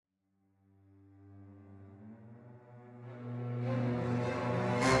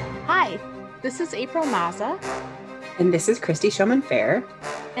This is April Maza. And this is Christy Showman Fair.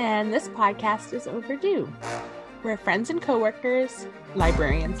 And this podcast is overdue. We're friends and coworkers,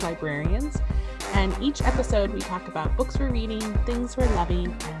 librarians, and each episode we talk about books we're reading, things we're loving,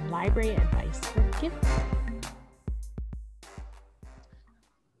 and library advice we're giving.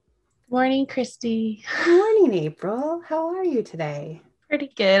 Morning, Christy. Good morning, April. How are you today? Pretty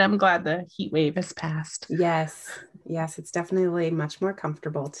good. I'm glad the heat wave has passed. Yes, it's definitely much more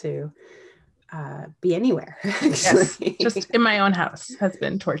comfortable to be anywhere. Actually. Yes, just in my own house has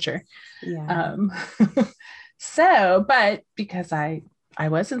been torture. Yeah. But because I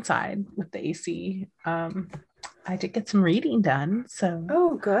was inside with the AC, I did get some reading done.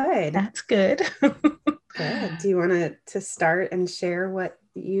 So good. That's good. Good. Do you want to start and share what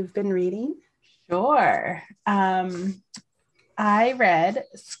you've been reading? Sure. I read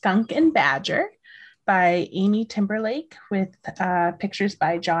Skunk and Badger by Amy Timberlake with pictures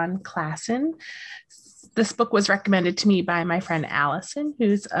by John Klassen. This book was recommended to me by my friend Allison,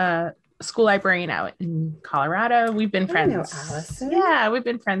 who's a school librarian out in Colorado. We've been friends. I know Allison. Yeah, we've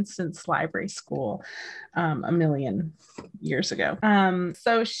been friends since library school a million years ago.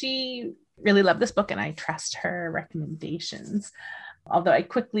 So she really loved this book and I trust her recommendations. Although I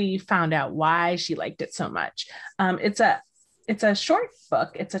quickly found out why she liked it so much. It's a short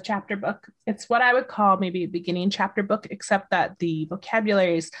book. It's a chapter book. It's what I would call maybe a beginning chapter book, except that the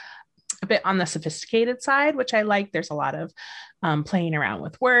vocabulary is a bit on the sophisticated side, which I like. There's a lot of playing around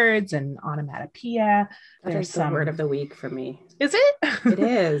with words and onomatopoeia. There's the word of the week for me. Is it? It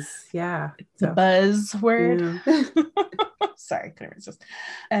is. Yeah. It's a buzzword. Yeah. Sorry, couldn't resist.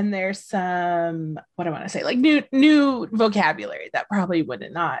 And there's some, what I want to say, like new vocabulary that probably would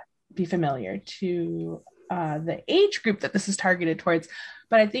not be familiar to the age group that this is targeted towards.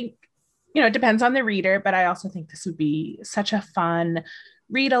 But I think, it depends on the reader, but I also think this would be such a fun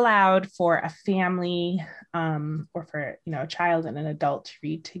read aloud for a family or for, a child and an adult to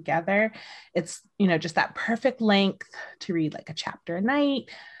read together. It's, just that perfect length to read like a chapter a night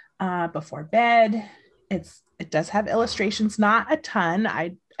before bed. It does have illustrations, not a ton.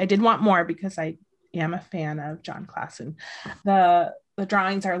 I did want more because I am a fan of John Klassen. The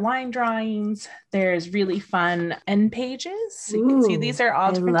drawings are line drawings. There's really fun end pages. You can see these are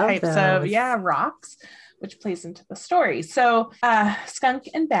all different types of rocks, which plays into the story. So Skunk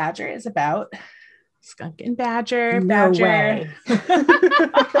and Badger is about Skunk and Badger. No way.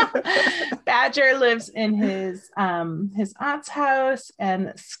 Badger lives in his aunt's house,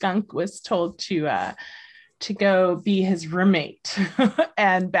 and Skunk was told to go be his roommate.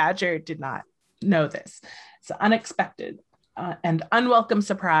 And Badger did not know this. It's unexpected and unwelcome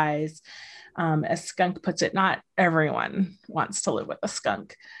surprise. As Skunk puts it, not everyone wants to live with a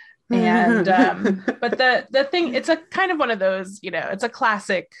skunk. And but the thing, it's a kind of one of those, it's a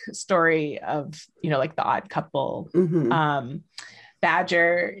classic story of, like The Odd Couple. Mm-hmm.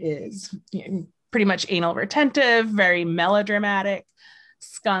 Badger is pretty much anal retentive, very melodramatic.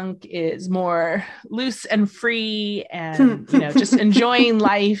 Skunk is more loose and free and, just enjoying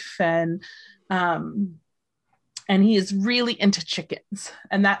life. And he is really into chickens.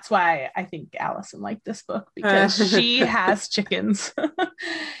 And that's why I think Allison liked this book, because she has chickens.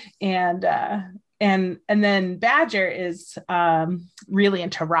 And then Badger is really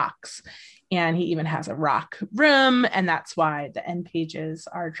into rocks. And he even has a rock room. And that's why the end pages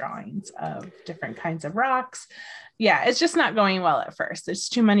are drawings of different kinds of rocks. Yeah, it's just not going well at first. There's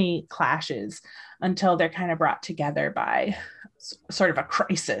too many clashes until they're kind of brought together by sort of a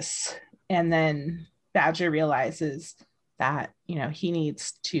crisis. And then Badger realizes that, he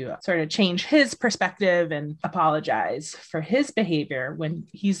needs to sort of change his perspective and apologize for his behavior when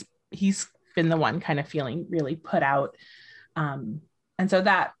he's been the one kind of feeling really put out. And so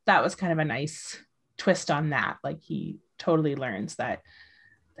that was kind of a nice twist on that. Like, he totally learns that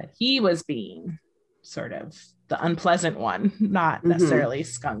he was being sort of the unpleasant one, not necessarily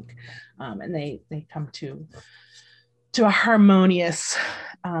Skunk. And they come to a harmonious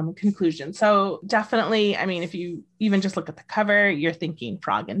conclusion. So definitely, if you even just look at the cover, you're thinking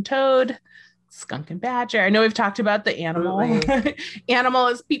Frog and Toad, Skunk and Badger. I know we've talked about the animal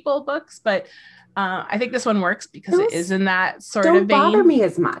as people books, but I think this one works because it is in that sort of vein. Don't bother me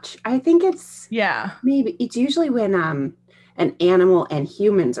as much. I think it's maybe it's usually when an animal and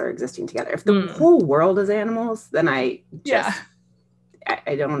humans are existing together. If the whole world is animals, then I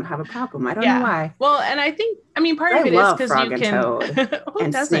don't have a problem. I don't know why. Well, and I think, part of it is because you can Toad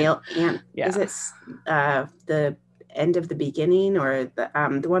and snail. And is it the end of the beginning or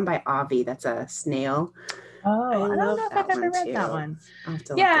the one by Avi? That's a snail. Oh, I I don't love know if I've that ever one read that too. one. I'll have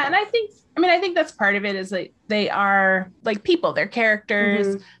to look Yeah, it and up. I think that's part of it is like they are like people, they're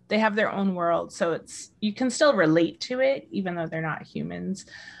characters, they have their own world, so it's you can still relate to it even though they're not humans.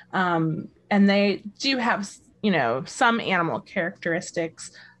 And they do have, some animal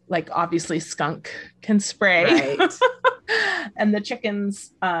characteristics, like obviously Skunk can spray. Right. And the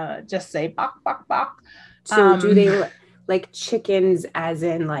chickens just say bok bok bok. So do they like chickens as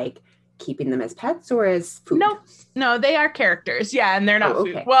in like keeping them as pets or as food? No, they are characters. Yeah, and they're not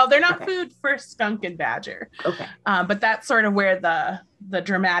food. Okay. Well, they're not Okay. food for Skunk and Badger. Okay. But that's sort of where the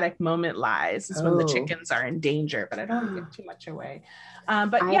dramatic moment lies, is when the chickens are in danger. But I don't want to give too much away.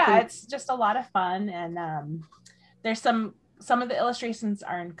 But yeah, it's just a lot of fun, and there's some of the illustrations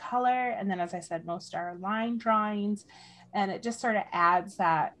are in color, and then, as I said, most are line drawings, and it just sort of adds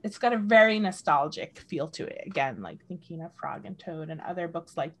that it's got a very nostalgic feel to it. Again, like thinking of Frog and Toad and other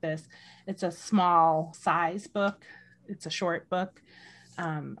books like this. It's a small size book. It's a short book.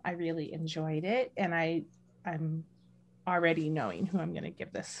 I really enjoyed it, and I'm already knowing who I'm going to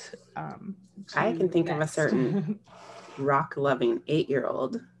give this I can think next. of a certain rock-loving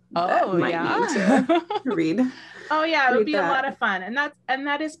 8-year-old that Oh, might need to read. Oh yeah, it would be a lot of fun, and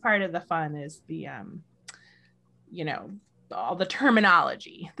that is part of the fun, is the all the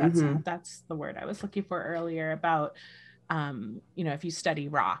terminology. That's the word I was looking for earlier about if you study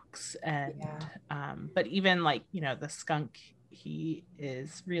rocks, and but even like the skunk, he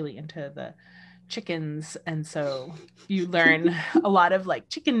is really into the chickens, and so you learn a lot of like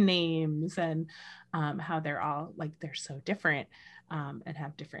chicken names, and how they're all like they're so different, and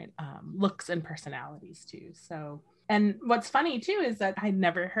have different looks and personalities too. So, and what's funny too is that I'd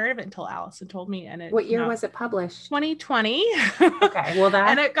never heard of it until Allison told me. And what year was it published? 2020. Okay, well that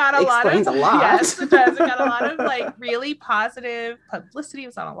and it got a lot. Yes, it does. It got a lot of like really positive publicity. It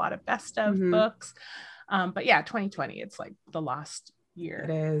was on a lot of best of books. But yeah, 2020, it's like the last year. It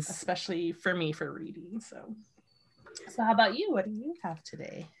is, especially for me, for reading. So how about you? What do you have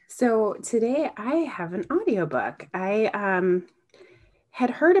today? So today I have an audiobook. I had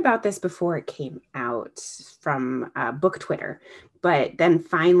heard about this before it came out from Book Twitter, but then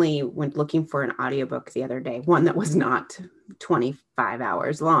finally went looking for an audiobook the other day, one that was not 25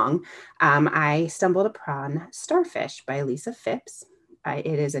 hours long. I stumbled upon Starfish by Lisa Phipps. It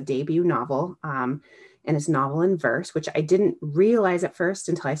is a debut novel, and it's novel in verse, which I didn't realize at first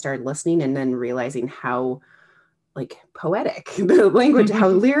until I started listening, and then realizing how like poetic the language, how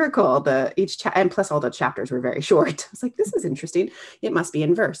lyrical and plus all the chapters were very short. I was like, this is interesting. It must be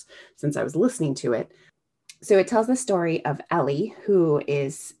in verse, since I was listening to it. So it tells the story of Ellie, who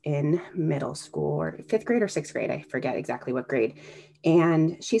is in middle school, or 5th grade or 6th grade. I forget exactly what grade.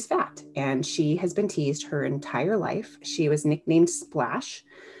 And she's fat, and she has been teased her entire life. She was nicknamed Splash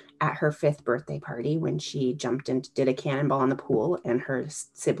at her 5th birthday party when she jumped and did a cannonball in the pool, and her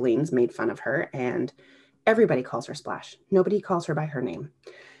siblings made fun of her, and everybody calls her Splash. Nobody calls her by her name.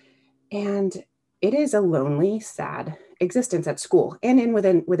 And it is a lonely, sad existence at school, and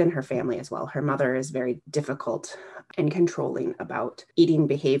within her family as well. Her mother is very difficult and controlling about eating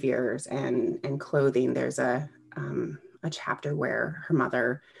behaviors and clothing. There's a chapter where her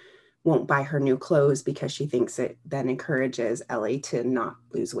mother won't buy her new clothes because she thinks it then encourages Ellie to not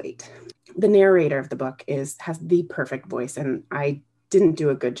lose weight. The narrator of the book has the perfect voice, and I didn't do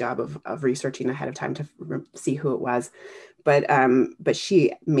a good job of researching ahead of time to see who it was, but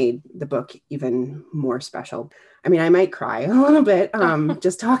she made the book even more special. I mean, I might cry a little bit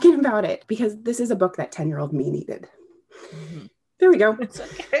just talking about it, because this is a book that 10-year-old me needed. There we go. It's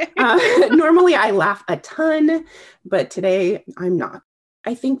okay. Normally I laugh a ton, but today I'm not.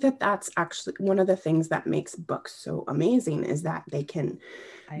 I think that that's actually one of the things that makes books so amazing, is that they can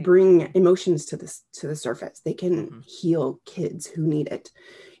bring emotions to the surface. They can heal kids who need it.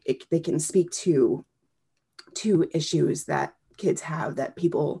 They can speak to issues that kids have that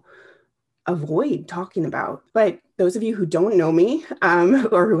people avoid talking about. But those of you who don't know me,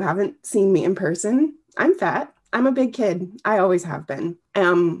 or who haven't seen me in person, I'm fat. I'm a big kid. I always have been.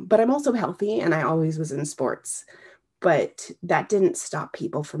 But I'm also healthy, and I always was in sports. But that didn't stop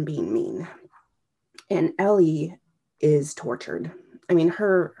people from being mean. And Ellie is tortured. I mean,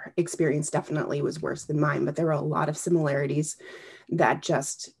 her experience definitely was worse than mine, but there were a lot of similarities that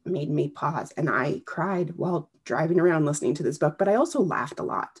just made me pause. And I cried while driving around listening to this book, but I also laughed a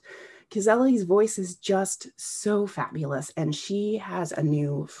lot, because Ellie's voice is just so fabulous. And she has a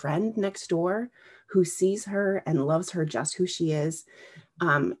new friend next door who sees her and loves her just who she is.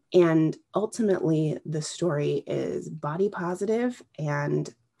 And ultimately, the story is body positive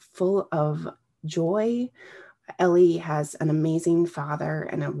and full of joy. Ellie has an amazing father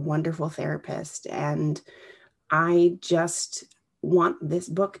and a wonderful therapist, and I just want this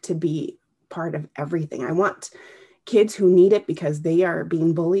book to be part of everything. I want kids who need it because they are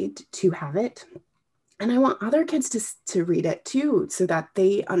being bullied to have it. And I want other kids to read it too, so that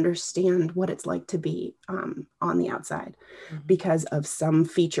they understand what it's like to be on the outside because of some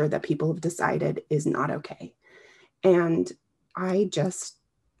feature that people have decided is not okay. And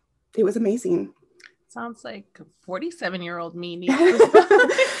it was amazing. Sounds like 47-year-old me needs this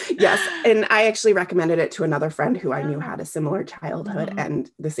book. Yes. And I actually recommended it to another friend who I knew had a similar childhood, and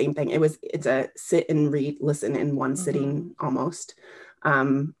the same thing. It's a sit and read, listen in one sitting almost.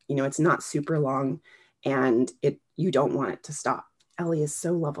 It's not super long, and you don't want it to stop. Ellie is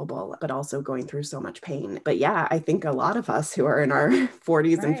so lovable, but also going through so much pain. But yeah, I think a lot of us who are in our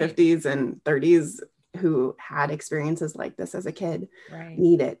 40s and 50s and 30s who had experiences like this as a kid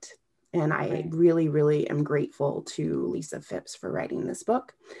need it. And I really, really am grateful to Lisa Phipps for writing this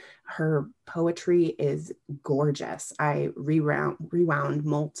book. Her poetry is gorgeous. I rewound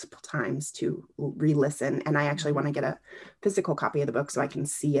multiple times to re-listen. And I actually want to get a physical copy of the book so I can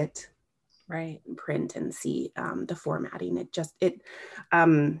see it in print and see the formatting.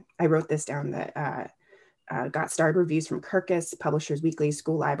 I wrote this down that got starred reviews from Kirkus, Publishers Weekly,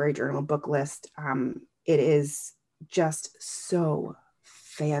 School Library Journal, Book List. It is just so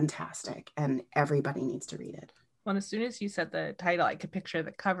fantastic, and everybody needs to read it. Well, as soon as you said the title, I could picture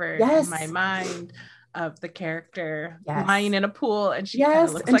the cover in my mind of the character lying in a pool, and she kind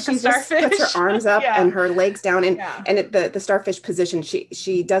of looks like a starfish. Just puts her arms up and her legs down, and the starfish position.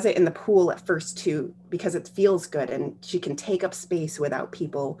 She does it in the pool at first too, because it feels good, and she can take up space without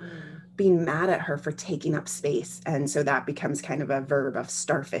people being mad at her for taking up space. And so that becomes kind of a verb of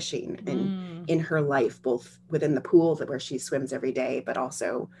starfishing in her life, both within the pool where she swims every day, but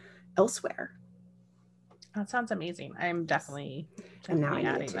also elsewhere. That sounds amazing. I'm definitely and now I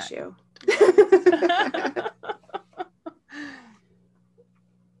need a tissue.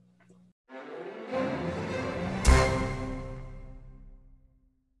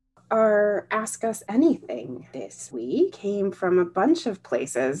 Our Ask Us Anything this week came from a bunch of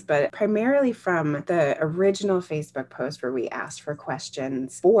places, but primarily from the original Facebook post where we asked for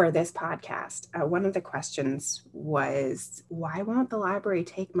questions for this podcast. One of the questions was, why won't the library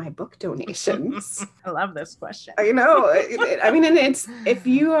take my book donations? I love this question. I know. I mean, and it's, if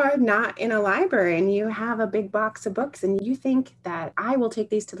you are not in a library and you have a big box of books and you think that I will take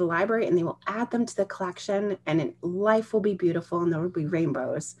these to the library and they will add them to the collection and life will be beautiful and there will be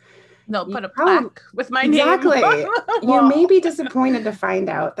rainbows. They'll put a plaque with my name. Exactly. You may be disappointed to find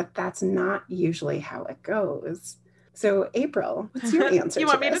out that that's not usually how it goes. So, April, what's your answer? You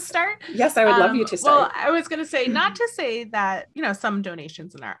want me to start? Yes, I would love you to start. Well, I was going to say, not to say that, some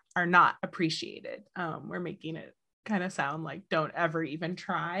donations are not appreciated. We're making it kind of sound like don't ever even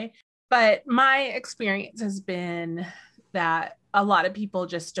try. But my experience has been that a lot of people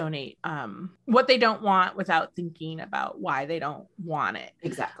just donate what they don't want without thinking about why they don't want it.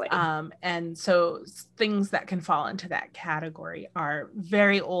 Exactly. And so things that can fall into that category are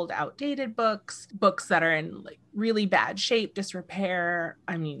very old, outdated books that are in like really bad shape, disrepair.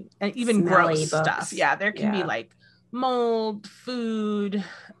 I mean, and even smelly gross books. stuff. Yeah, there can be like mold, food,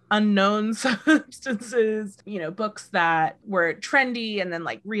 unknown substances, books that were trendy and then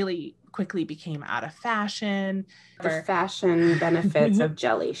like really quickly became out of fashion. The fashion benefits of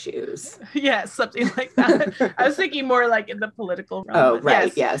jelly shoes. Yeah, something like that. I was thinking more like in the political realm. Oh,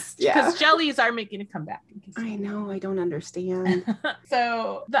 right. Yes. Yeah. Because jellies are making a comeback. I know. I don't understand.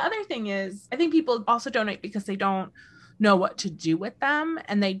 So the other thing is, I think people also donate because they don't know what to do with them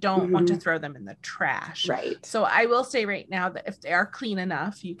and they don't want to throw them in the trash. Right. So I will say right now that if they are clean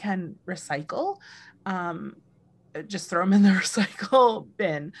enough, you can recycle. Just throw them in the recycle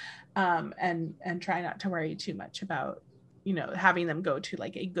bin, and try not to worry too much about, having them go to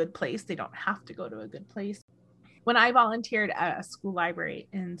like a good place. They don't have to go to a good place. When I volunteered at a school library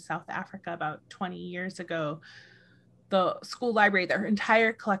in South Africa about 20 years ago, the school library, their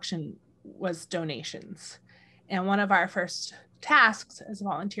entire collection was donations. And one of our first tasks as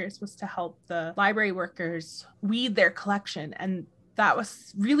volunteers was to help the library workers weed their collection. And that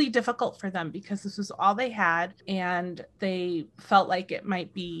was really difficult for them because this was all they had. And they felt like it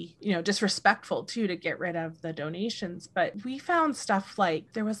might be, disrespectful too, to get rid of the donations. But we found stuff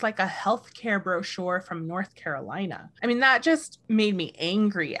like there was like a healthcare brochure from North Carolina. I mean, that just made me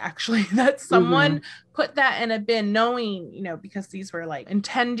angry, actually, that someone put that in a bin knowing, because these were like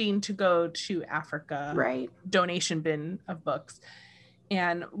intending to go to Africa, right? Donation bin of books.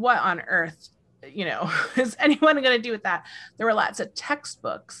 And what on earth, is anyone going to do with that? There were lots of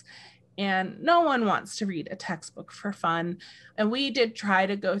textbooks And no one wants to read a textbook for fun. And we did try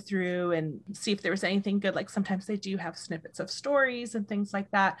to go through and see if there was anything good. Like sometimes they do have snippets of stories and things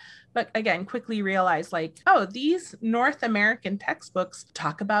like that. But again, quickly realized like, oh, these North American textbooks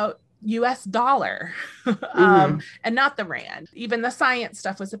talk about US dollar and not the rand. Even the science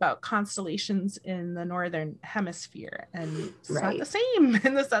stuff was about constellations in the northern hemisphere, and it's not the same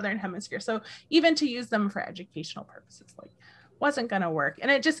in the southern hemisphere. So even to use them for educational purposes, like wasn't going to work.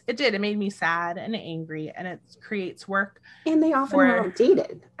 And it made me sad and angry, and it creates work. And they often are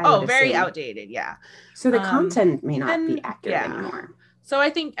outdated. Very outdated. Yeah. So the content may not be accurate anymore. So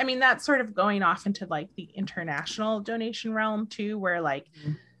I think, I mean, that's sort of going off into like the international donation realm too, where like,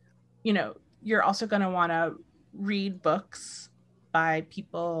 you know, you're also going to want to read books by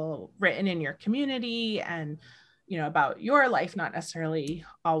people written in your community and, you know, about your life, not necessarily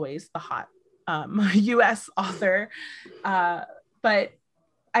always the hot US author. But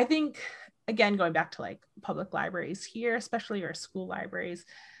I think, again, going back to like public libraries here, especially our school libraries,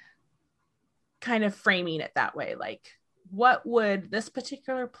 kind of framing it that way, like what would this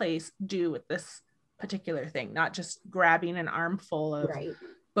particular place do with this particular thing, not just grabbing an armful of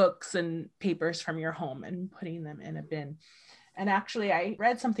books and papers from your home and putting them in a bin. And actually, I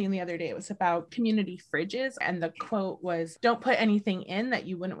read something the other day. It was about community fridges. And the quote was, don't put anything in that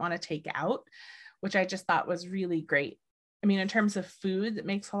you wouldn't want to take out, which I just thought was really great. I mean, in terms of food, it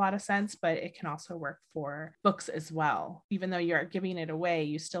makes a lot of sense, but it can also work for books as well. Even though you're giving it away,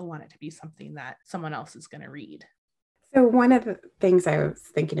 you still want it to be something that someone else is going to read. So one of the things I was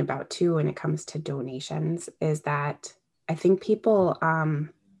thinking about too, when it comes to donations, is that I think people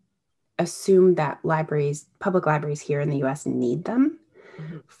assume that public libraries here in the US need them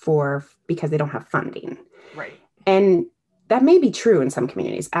because they don't have funding. Right. And that may be true in some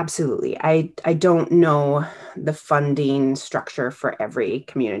communities. Absolutely. I don't know the funding structure for every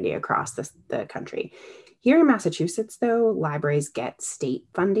community across the country. Here in Massachusetts, though, libraries get state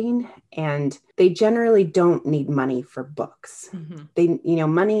funding, and they generally don't need money for books. They,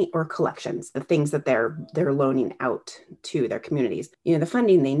 money or collections, the things that they're loaning out to their communities. The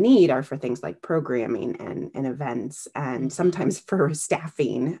funding they need are for things like programming and events, and sometimes for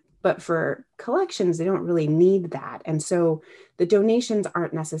staffing. But for collections, they don't really need that. And so the donations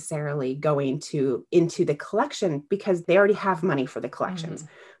aren't necessarily going into the collection because they already have money for the collections.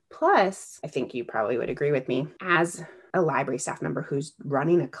 Plus, I think you probably would agree with me, as a library staff member who's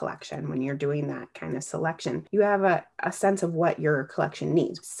running a collection, when you're doing that kind of selection, you have a sense of what your collection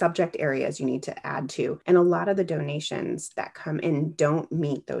needs, subject areas you need to add to. And a lot of the donations that come in don't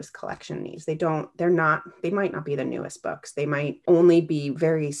meet those collection needs. They might not be the newest books. They might only be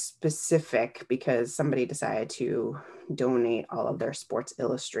very specific because somebody decided to donate all of their Sports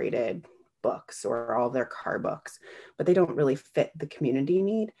Illustrated books or all their car books, but they don't really fit the community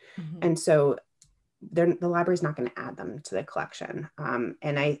need. And so the library's not going to add them to the collection.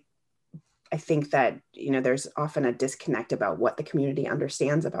 And I think that, there's often a disconnect about what the community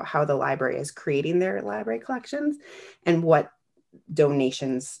understands about how the library is creating their library collections and what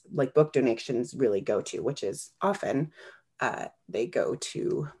donations, like book donations, really go to, which is often they go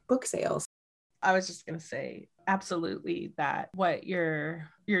to book sales. I was just going to say, absolutely, that what you're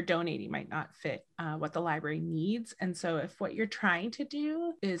donating might not fit what the library needs. And so if what you're trying to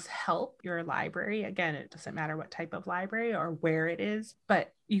do is help your library, again, it doesn't matter what type of library or where it is,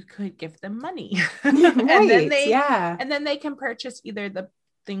 but you could give them money. And then they can purchase either the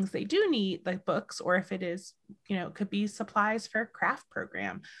things they do need, like books, or if it is, it could be supplies for a craft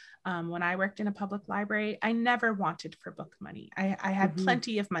program. When I worked in a public library, I never wanted for book money. I had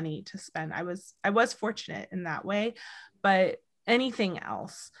plenty of money to spend. I was fortunate in that way, but anything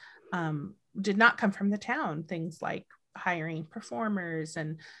else did not come from the town. Things like hiring performers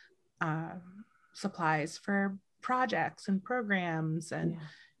and supplies for projects and programs and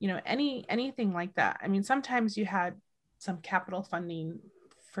anything like that. I mean, sometimes you had some capital funding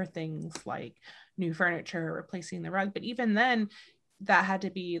for things like new furniture, replacing the rug, but even then that had to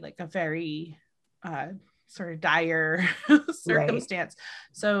be like a very sort of dire circumstance.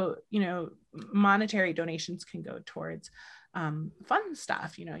 So, monetary donations can go towards fun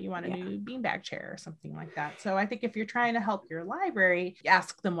stuff. You want a new beanbag chair or something like that. So I think if you're trying to help your library,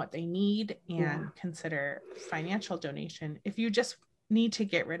 ask them what they need and consider financial donation. If you just need to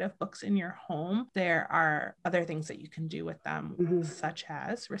get rid of books in your home, there are other things that you can do with them, such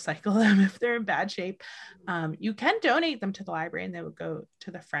as recycle them if they're in bad shape. You can donate them to the library and they will go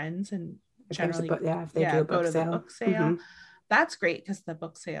to the friends, and generally if they do a book sale. The book sale. That's great because the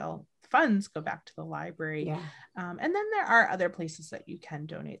book sale funds go back to the library. And then there are other places that you can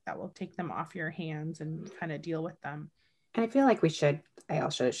donate that will take them off your hands and kind of deal with them. And I feel like I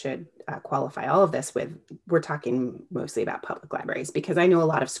also should qualify all of this with, we're talking mostly about public libraries, because I know a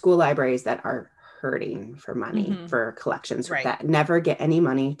lot of school libraries that are hurting for money for collections that never get any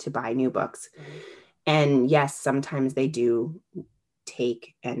money to buy new books. Right. And yes, sometimes they do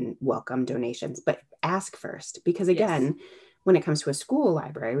take and welcome donations, but ask first, because again, when it comes to a school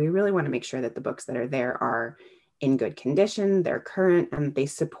library, we really want to make sure that the books that are there are in good condition, they're current, and they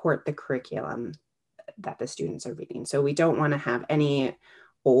support the curriculum that the students are reading. So we don't want to have any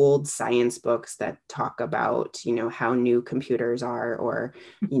old science books that talk about, how new computers are, or,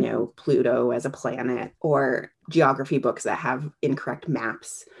 Pluto as a planet, or geography books that have incorrect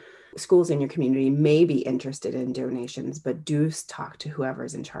maps. Schools in your community may be interested in donations, but do talk to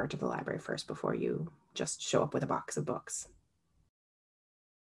whoever's in charge of the library first before you just show up with a box of books.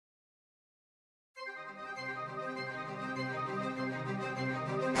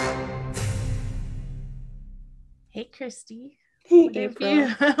 Hey, Christy. Hey, what April.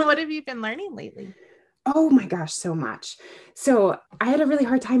 What have you been learning lately? Oh my gosh, so much. So I had a really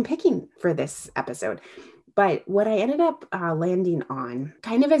hard time picking for this episode. But what I ended up landing on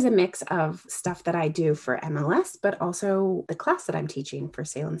kind of is a mix of stuff that I do for MLS, but also the class that I'm teaching for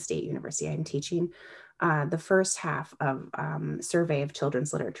Salem State University. I'm teaching the first half of Survey of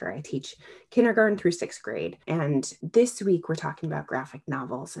Children's Literature. I teach kindergarten through sixth grade. And this week we're talking about graphic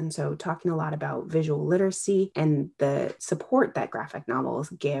novels. And so talking a lot about visual literacy and the support that graphic novels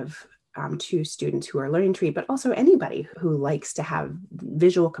give to students who are learning to read, but also anybody who likes to have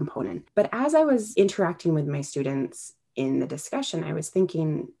visual component. But as I was interacting with my students in the discussion, I was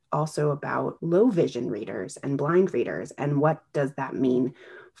thinking also about low vision readers and blind readers, and what does that mean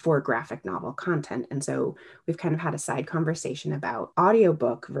for graphic novel content. And so we've kind of had a side conversation about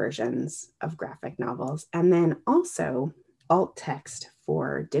audiobook versions of graphic novels, and then also alt text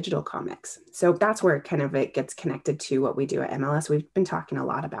for digital comics. So that's where it gets connected to what we do at MLS. We've been talking a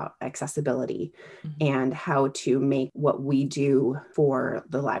lot about accessibility and how to make what we do for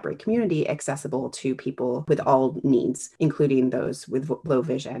the library community accessible to people with all needs, including those with low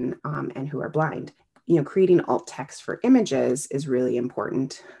vision and who are blind. Creating alt text for images is really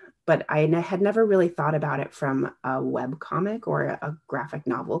important, but I had never really thought about it from a web comic or a graphic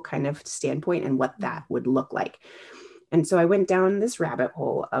novel kind of standpoint and what that would look like. And so I went down this rabbit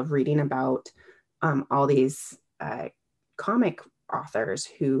hole of reading about all these comic authors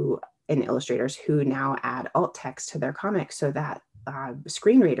and illustrators who now add alt text to their comics so that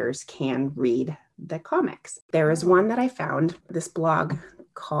screen readers can read the comics. There is one that I found, this blog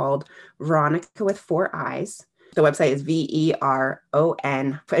called Veronica with Four Eyes. The website is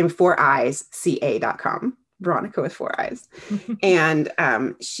VERON4EYESCA.com. Veronica with Four Eyes. And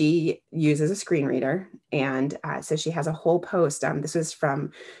she uses a screen reader. And so she has a whole post. This was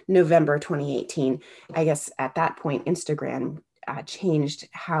from November 2018. I guess at that point, Instagram changed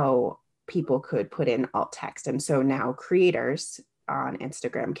how people could put in alt text. And so now creators on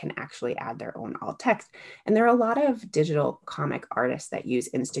Instagram can actually add their own alt text. And there are a lot of digital comic artists that use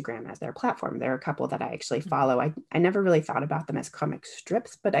Instagram as their platform. There are a couple that I actually follow. I never really thought about them as comic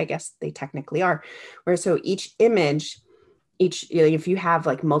strips, but I guess they technically are. Where so each image, if you have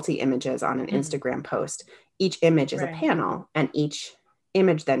like multi images on an Instagram post, each image is a panel, and each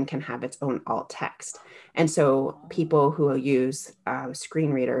image then can have its own alt text. And so people who will use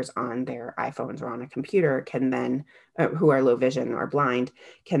screen readers on their iPhones or on a computer can then, who are low vision or blind,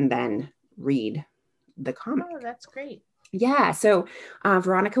 can then read the comic. Oh, that's great. Yeah. So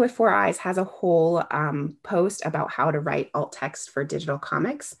Veronica with Four Eyes has a whole post about how to write alt text for digital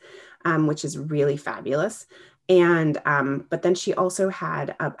comics, which is really fabulous. And but then she also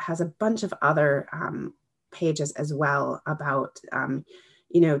has a bunch of other pages as well about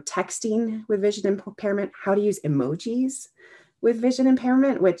texting with vision impairment, how to use emojis with vision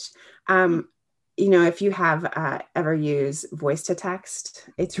impairment, which if you have ever used voice to text,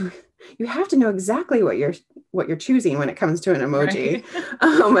 you have to know exactly what you're choosing when it comes to an emoji.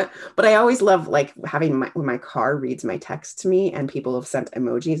 But I always love like having when my car reads my text to me and people have sent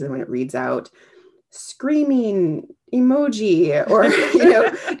emojis, and when it reads out screaming emoji or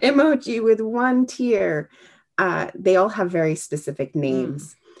emoji with one tear, they all have very specific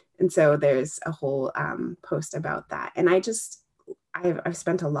names. And so there's a whole post about that. And I've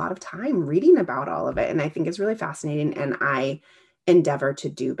spent a lot of time reading about all of it, and I think it's really fascinating, and I endeavor to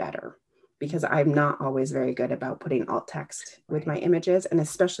do better because I'm not always very good about putting alt text with my images. And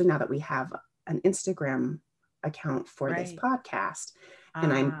especially now that we have an Instagram account for this podcast,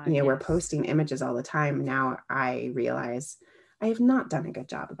 and we're posting images all the time. Now I realize I have not done a good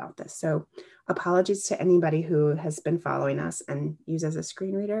job about this. So apologies to anybody who has been following us and uses a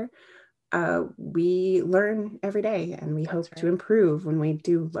screen reader, we learn every day, and we hope to improve when we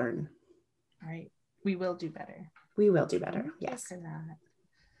do learn. All right. We will do better. We will do better. Yes. For that.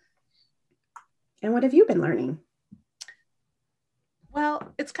 And what have you been learning?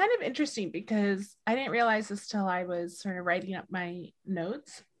 Well, it's kind of interesting because I didn't realize this till I was sort of writing up my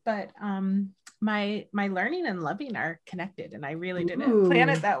notes, but my learning and loving are connected, and I really didn't plan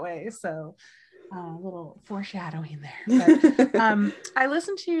it that way. So a little foreshadowing there. But I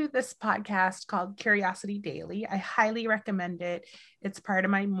listened to this podcast called Curiosity Daily. I highly recommend it. It's part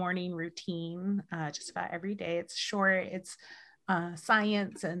of my morning routine, just about every day. It's short. It's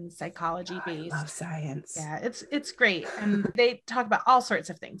science and psychology based. I love science. Yeah, it's great, and they talk about all sorts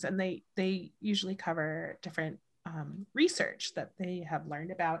of things, and they usually cover different research that they have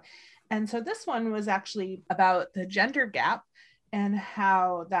learned about. And so this one was actually about the gender gap and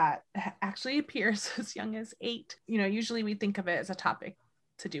how that actually appears as young as 8. Usually we think of it as a topic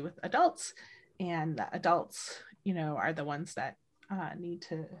to do with adults, and the adults, are the ones that need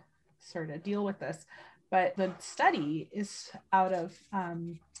to sort of deal with this. But the study is out of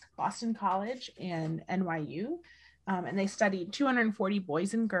Boston College and NYU, and they studied 240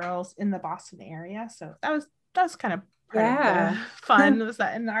 boys and girls in the Boston area. So that was kind of part of the fun, was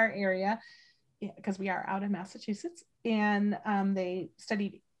that in our area, because we are out of Massachusetts. And they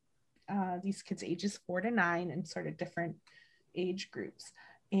studied these kids ages 4 to 9 in sort of different age groups.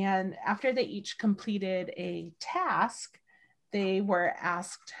 And after they each completed a task, they were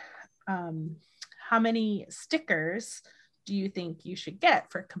asked, how many stickers do you think you should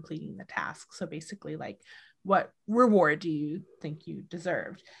get for completing the task? So basically, like, what reward do you think you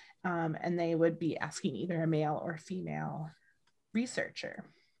deserved? And they would be asking either a male or female researcher.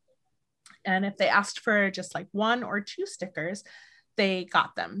 And if they asked for just like 1 or 2 stickers, they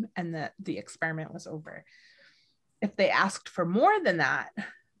got them, and the experiment was over. If they asked for more than that,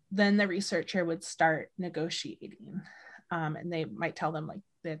 then the researcher would start negotiating. And they might tell them like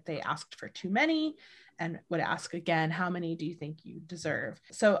that they asked for too many, and would ask again, how many do you think you deserve?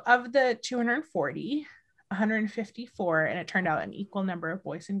 So of the 240, 154, and it turned out an equal number of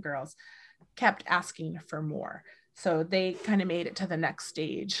boys and girls, kept asking for more. So they kind of made it to the next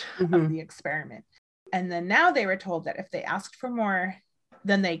stage of the experiment. And then now they were told that if they asked for more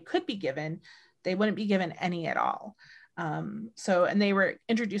than they could be given, they wouldn't be given any at all. And they were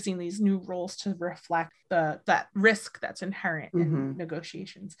introducing these new rules to reflect that risk that's inherent in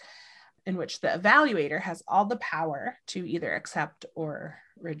negotiations, in which the evaluator has all the power to either accept or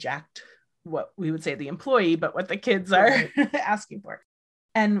reject what we would say the employee, but what the kids are asking for.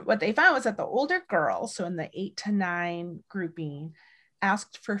 And what they found was that the older girls, so in the 8 to 9 grouping,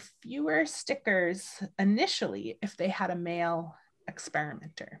 asked for fewer stickers initially if they had a male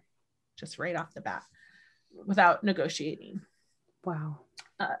experimenter, just right off the bat, without negotiating. Wow.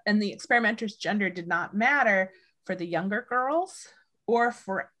 And the experimenter's gender did not matter for the younger girls or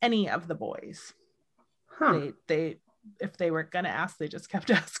for any of the boys. They if they were going to ask, they just kept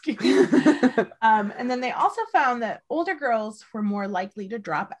asking. And then they also found that older girls were more likely to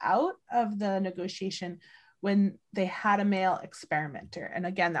drop out of the negotiation when they had a male experimenter. And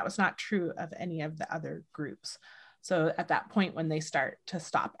again, that was not true of any of the other groups. So at that point, when they start to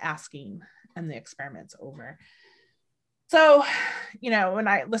stop asking and the experiment's over. So, when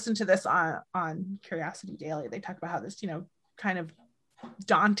I listened to this on Curiosity Daily, they talk about how this, kind of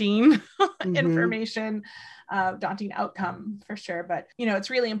daunting information, daunting outcome for sure. But, it's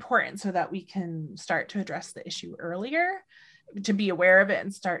really important so that we can start to address the issue earlier, to be aware of it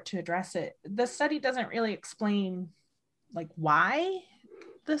and start to address it. The study doesn't really explain like why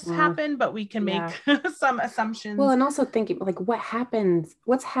this happened, but we can make some assumptions. Well, and also thinking like what's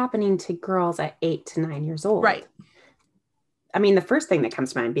happening to girls at 8 to 9 years old? Right. I mean, the first thing that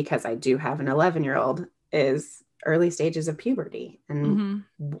comes to mind, because I do have an 11-year-old, is early stages of puberty. And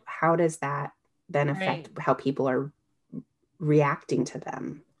how does that then affect how people are reacting to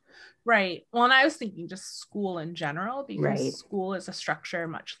them? Right. Well, and I was thinking just school in general, because school is a structure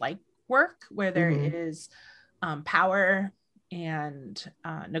much like work, where there is power and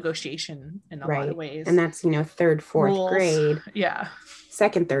negotiation in a lot of ways. And that's, 3rd, 4th grade. Yeah.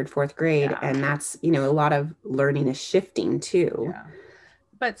 2nd, 3rd, 4th grade. And that's, a lot of learning is shifting too. Yeah.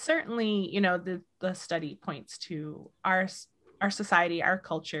 But certainly, the study points to our society, our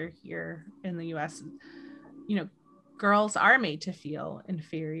culture here in the US. Girls are made to feel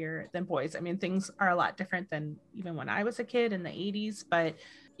inferior than boys. I mean, things are a lot different than even when I was a kid in the 80s, but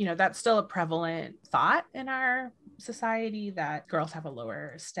that's still a prevalent thought in our society, that girls have a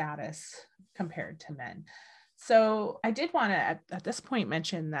lower status compared to men. So I did want to, at this point,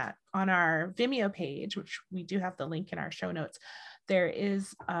 mention that on our Vimeo page, which we do have the link in our show notes, there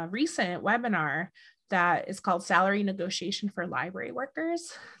is a recent webinar that is called Salary Negotiation for Library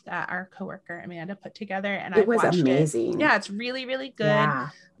Workers that our coworker Amanda put together. And it was amazing. Yeah, it's really, really good. Yeah.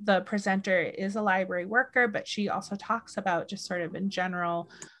 The presenter is a library worker, but she also talks about just sort of in general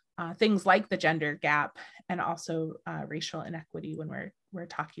things like the gender gap and also racial inequity when we're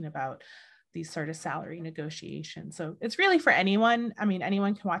talking about these sort of salary negotiations. So it's really for anyone. I mean,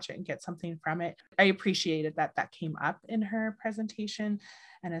 anyone can watch it and get something from it. I appreciated that came up in her presentation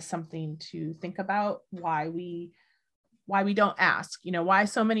and as something to think about why we don't ask, why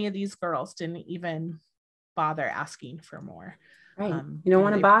so many of these girls didn't even bother asking for more. Right. You don't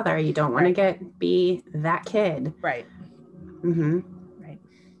want to bother. You don't want to be that kid. Right. Mm-hmm. Right.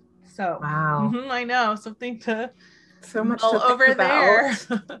 So, wow. I know, something to so much to over there.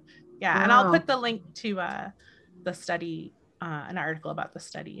 Yeah. Wow. And I'll put the link to the study, an article about the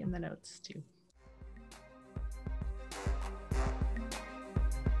study in the notes too.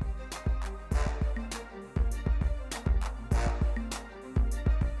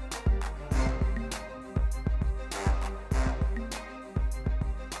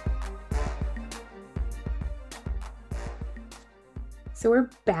 So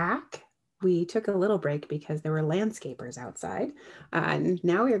we're back. We took a little break because there were landscapers outside. And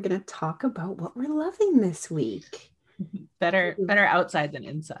now we are going to talk about what we're loving this week. Better outside than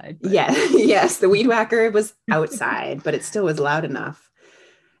inside. But... Yeah, yes, the weed whacker was outside, but it still was loud enough.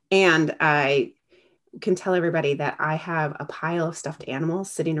 And I can tell everybody that I have a pile of stuffed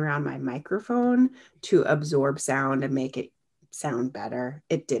animals sitting around my microphone to absorb sound and make it sound better.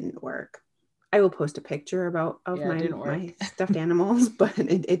 It didn't work. I will post a picture of my stuffed animals, but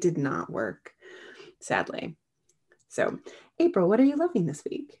it did not work, sadly. So, April, what are you loving this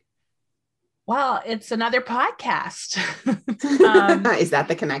week? Well, it's another podcast. Is that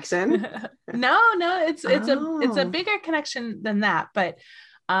the connection? No, it's a bigger connection than that, but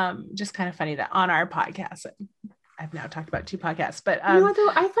just kind of funny that on our podcast, I've now talked about 2 podcasts, but you know what, though?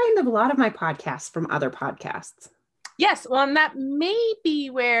 I find a lot of my podcasts from other podcasts. Yes, well, and that may be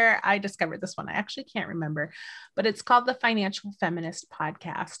where I discovered this one. I actually can't remember, but it's called the Financial Feminist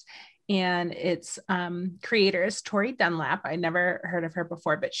Podcast. And its creator is Tori Dunlap. I never heard of her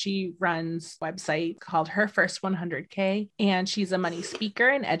before, but she runs a website called Her First 100K. And she's a money speaker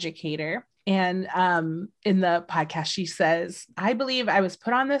and educator. And in the podcast, she says, I believe I was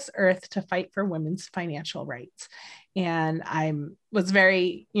put on this earth to fight for women's financial rights. And I was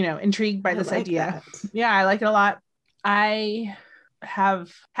very, intrigued by this idea. That. Yeah, I like it a lot. I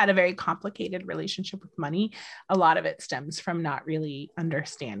have had a very complicated relationship with money. A lot of it stems from not really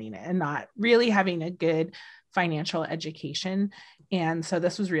understanding it and not really having a good financial education. And so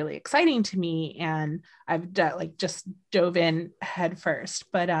this was really exciting to me. And I've just dove in head first.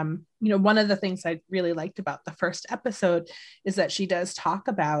 But, one of the things I really liked about the first episode is that she does talk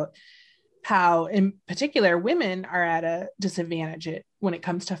about how, in particular, women are at a disadvantage when it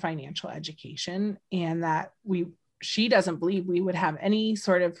comes to financial education, and that she doesn't believe we would have any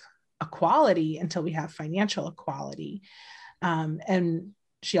sort of equality until we have financial equality. And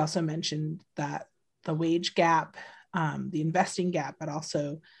she also mentioned that the wage gap, the investing gap, but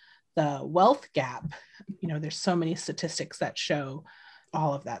also the wealth gap, there's so many statistics that show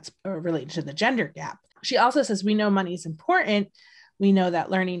all of that's related to the gender gap. She also says, we know money is important. We know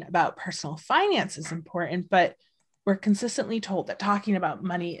that learning about personal finance is important, but we're consistently told that talking about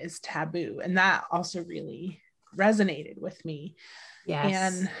money is taboo. And that also really resonated with me.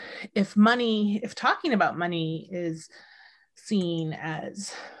 Yes. And if talking about money is seen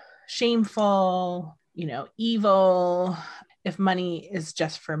as shameful, evil, if money is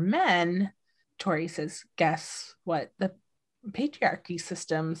just for men, Tori says, guess what? The patriarchy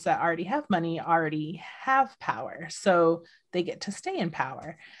systems that already have money already have power. So they get to stay in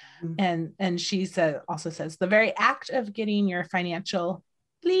power. Mm-hmm. And she also says the very act of getting your financial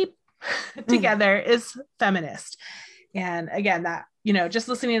bleep together is feminist. And again, that, just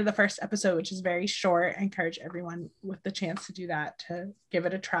listening to the first episode, which is very short, I encourage everyone with the chance to do that, to give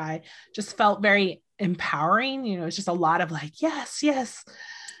it a try. Just felt very empowering. It's just a lot of yes.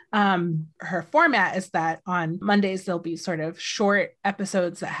 Her format is that on Mondays, there'll be sort of short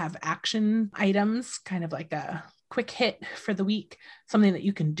episodes that have action items, kind of like a quick hit for the week, something that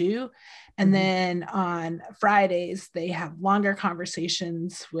you can do. And then on Fridays, they have longer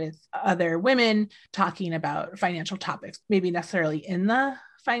conversations with other women talking about financial topics, maybe necessarily in the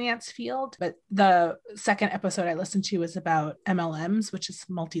finance field. But the second episode I listened to was about MLMs, which is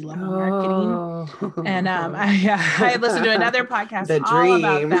multi-level marketing. And I listened to another podcast all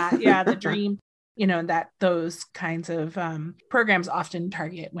about that. Yeah, The Dream. that those kinds of programs often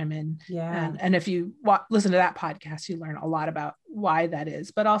target women. Yeah. And if you listen to that podcast, you learn a lot about why that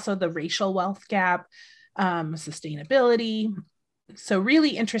is, but also the racial wealth gap, sustainability. So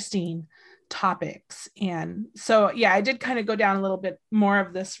really interesting topics. And so, yeah, I did kind of go down a little bit more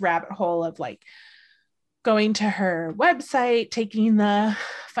of this rabbit hole of like going to her website, taking the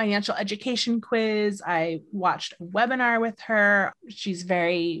financial education quiz. I watched a webinar with her. She's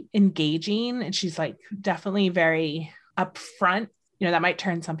very engaging and she's like definitely very upfront. That might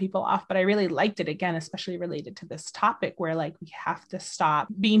turn some people off, but I really liked it, again, especially related to this topic where like we have to stop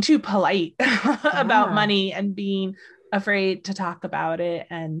being too polite about money and being afraid to talk about it,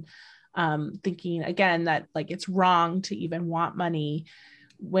 and thinking again that like it's wrong to even want money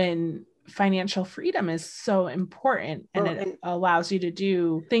when financial freedom is so important, and it allows you to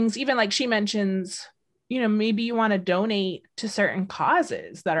do things, even like she mentions, maybe you want to donate to certain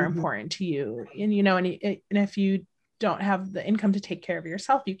causes that are important to you, and and if you don't have the income to take care of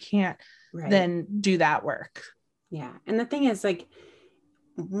yourself, you can't then do that work. Yeah. And the thing is, like,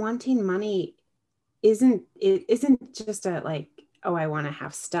 wanting money isn't just a like, oh, I want to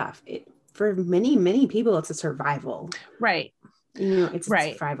have stuff. For many people, it's a survival. Right. It's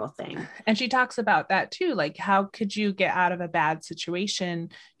a survival thing. And she talks about that too. Like, how could you get out of a bad situation?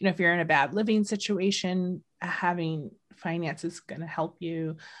 If you're in a bad living situation, having finances is going to help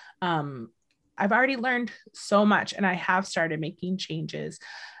you. I've already learned so much, and I have started making changes.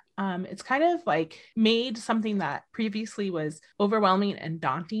 It's kind of like made something that previously was overwhelming and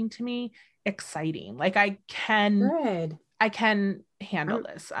daunting to me exciting. Like I can handle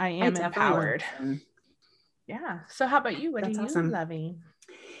this. I am empowered. Yeah. So how about you? What are you loving?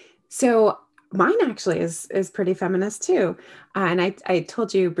 So mine actually is pretty feminist too. And I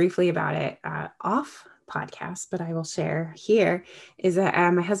told you briefly about it off podcast, but I will share here is that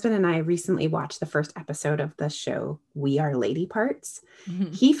my husband and I recently watched the first episode of the show We Are Lady Parts.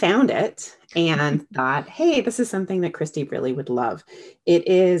 Mm-hmm. He found it and thought, hey, this is something that Christy really would love. It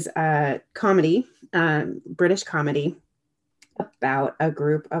is a comedy, British comedy about a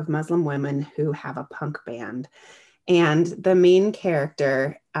group of Muslim women who have a punk band. And the main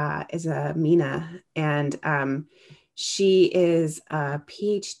character is Mina, and she is a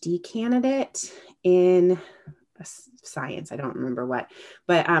PhD candidate in science. I don't remember what,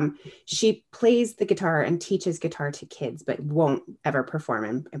 but she plays the guitar and teaches guitar to kids, but won't ever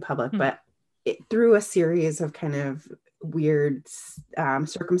perform in public. But through a series of kind of weird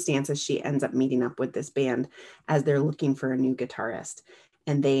circumstances, she ends up meeting up with this band as they're looking for a new guitarist.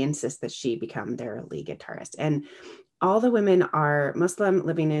 And they insist that she become their lead guitarist. And all the women are Muslim,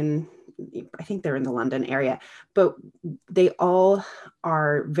 living in, I think they're in the London area, but they all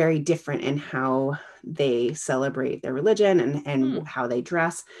are very different in how they celebrate their religion and how they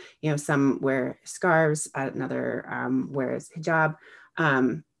dress. Some wear scarves, another wears hijab.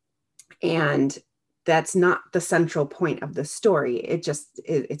 And that's not the central point of the story.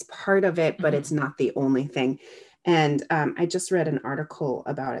 It's part of it, but it's not the only thing. And I just read an article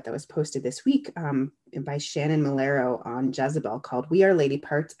about it that was posted this week by Shannon Malero on Jezebel called We Are Lady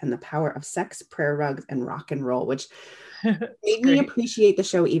Parts and the Power of Sex, Prayer Rugs, and Rock and Roll, which made me appreciate the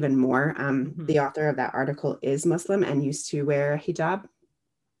show even more. The author of that article is Muslim and used to wear a hijab.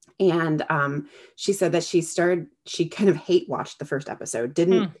 And she said that she kind of hate watched the first episode,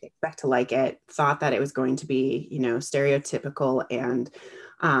 didn't expect to like it, thought that it was going to be, stereotypical and,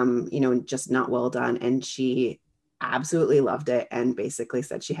 just not well done. And she absolutely loved it and basically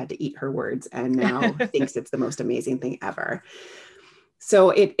said she had to eat her words and now thinks it's the most amazing thing ever. So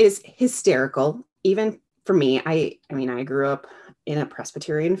it is hysterical. Even for me, I grew up in a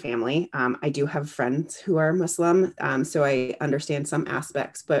Presbyterian family. I do have friends who are Muslim, so I understand some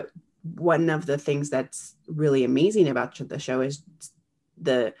aspects, but one of the things that's really amazing about the show is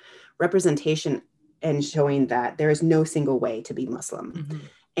the representation and showing that there is no single way to be Muslim.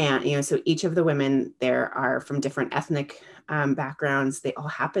 And, so each of the women there are from different ethnic backgrounds. They all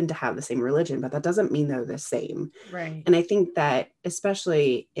happen to have the same religion, but that doesn't mean they're the same. Right. And I think that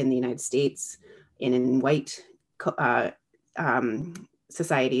especially in the United States and in white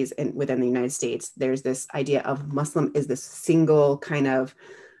societies and within the United States, there's this idea of Muslim is this single kind of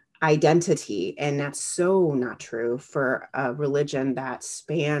identity. And that's so not true for a religion that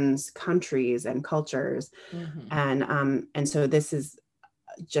spans countries and cultures. And so this is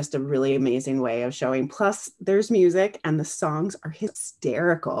just a really amazing way of showing. Plus there's music and the songs are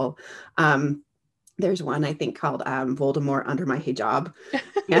hysterical. There's one I think called Voldemort Under My Hijab.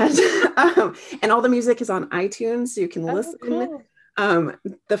 And all the music is on iTunes, so you can listen. Cool.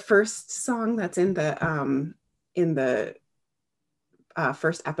 The first song that's in the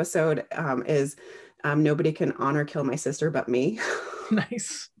first episode is nobody can honor kill my sister but me.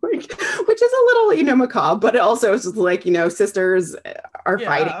 Nice. Which is a little, macabre, but it also is like, sisters are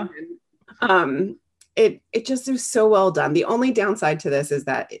fighting. And, it just is so well done. The only downside to this is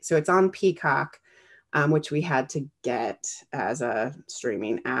that, so it's on Peacock, which we had to get as a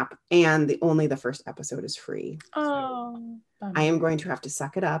streaming app, and the first episode is free. Oh, so I am going to have to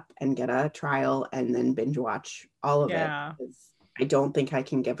suck it up and get a trial and then binge watch all of it. I don't think I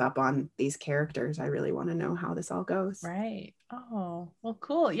can give up on these characters. I really want to know how this all goes. Right. Oh, well,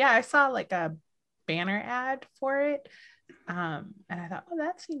 cool. Yeah, I saw like a banner ad for it. And I thought, oh,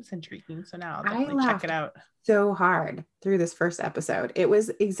 that seems intriguing. So now I'll definitely check it out. So hard through this first episode. It was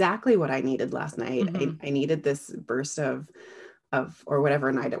exactly what I needed last night. I needed this burst of or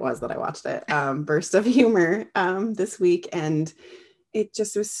whatever night it was that I watched it, burst of humor this week. And it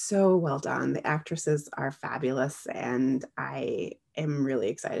just was so well done. The actresses are fabulous, and I am really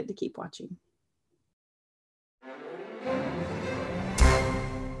excited to keep watching.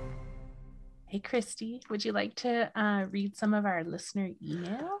 Hey, Christy, would you like to read some of our listener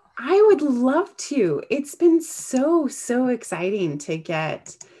email? I would love to. It's been so exciting to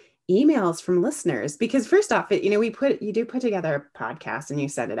get emails from listeners, because first off, you do put together a podcast and you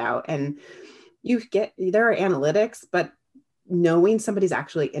send it out, and there are analytics, but knowing somebody's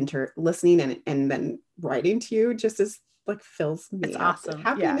actually listening and then writing to you just is like fills me up with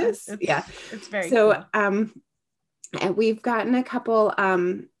happiness. It's very cool. And we've gotten a couple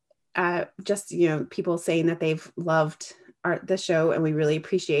just people saying that they've loved the show, and we really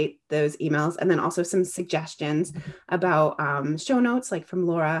appreciate those emails. And then also some suggestions about show notes, like from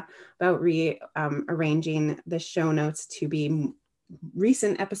Laura, about arranging the show notes to be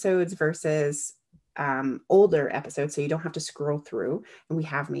recent episodes versus older episodes, so you don't have to scroll through, and we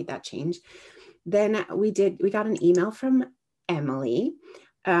have made that change. Then we got an email from Emily,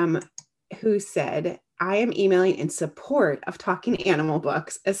 who said, I am emailing in support of talking animal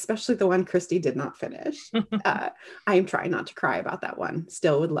books, especially the one Christy did not finish. I am trying not to cry about that one.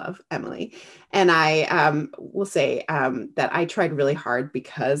 Still would love Emily. And I will say that I tried really hard,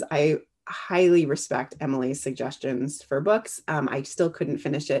 because I highly respect Emily's suggestions for books. I still couldn't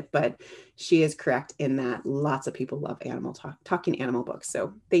finish it, but she is correct in that lots of people love talking animal books.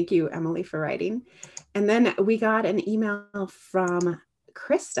 So thank you, Emily, for writing. And then we got an email from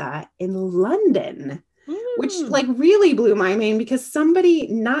Krista in London, which like really blew my mind, because somebody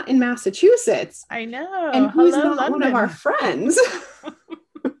not in Massachusetts, I know, and who's not London. One of our friends,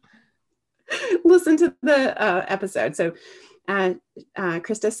 listen to the episode. So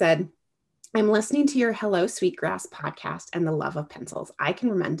Krista said, I'm listening to your Hello Sweetgrass podcast and the love of pencils. I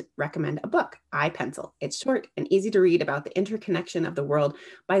can recommend a book, I Pencil. It's short and easy to read about the interconnection of the world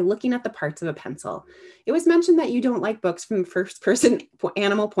by looking at the parts of a pencil. It was mentioned that you don't like books from first person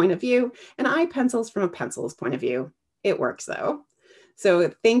animal point of view, and I Pencils from a pencil's point of view. It works though.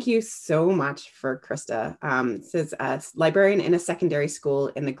 So thank you so much for Krista. It says librarian in a secondary school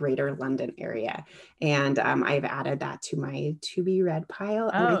in the greater London area. And I've added that to my to be read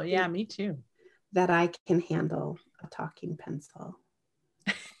pile. Oh, yeah, me too. That I can handle a talking pencil.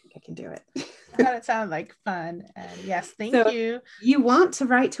 I think I can do it. I thought it sounded like fun. And yes, thank you. You want to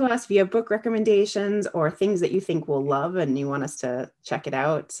write to us via book recommendations or things that you think we'll love and you want us to check it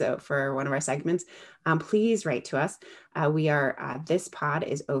out. So for one of our segments, please write to us. We are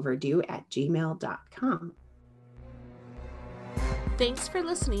thispodisoverdue@gmail.com. Thanks for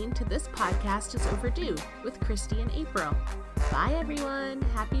listening to This Podcast is Overdue with Christy and April. Bye, everyone.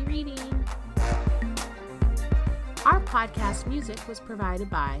 Happy reading. Our podcast music was provided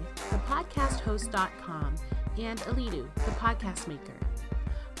by thepodcasthost.com and Alidu, the podcast maker.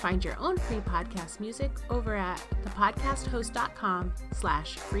 Find your own free podcast music over at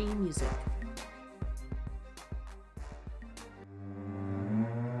thepodcasthost.com/free music.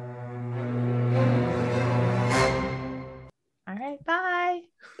 All right, bye.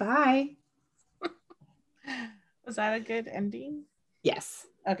 Bye. Was that a good ending? Yes.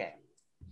 Okay.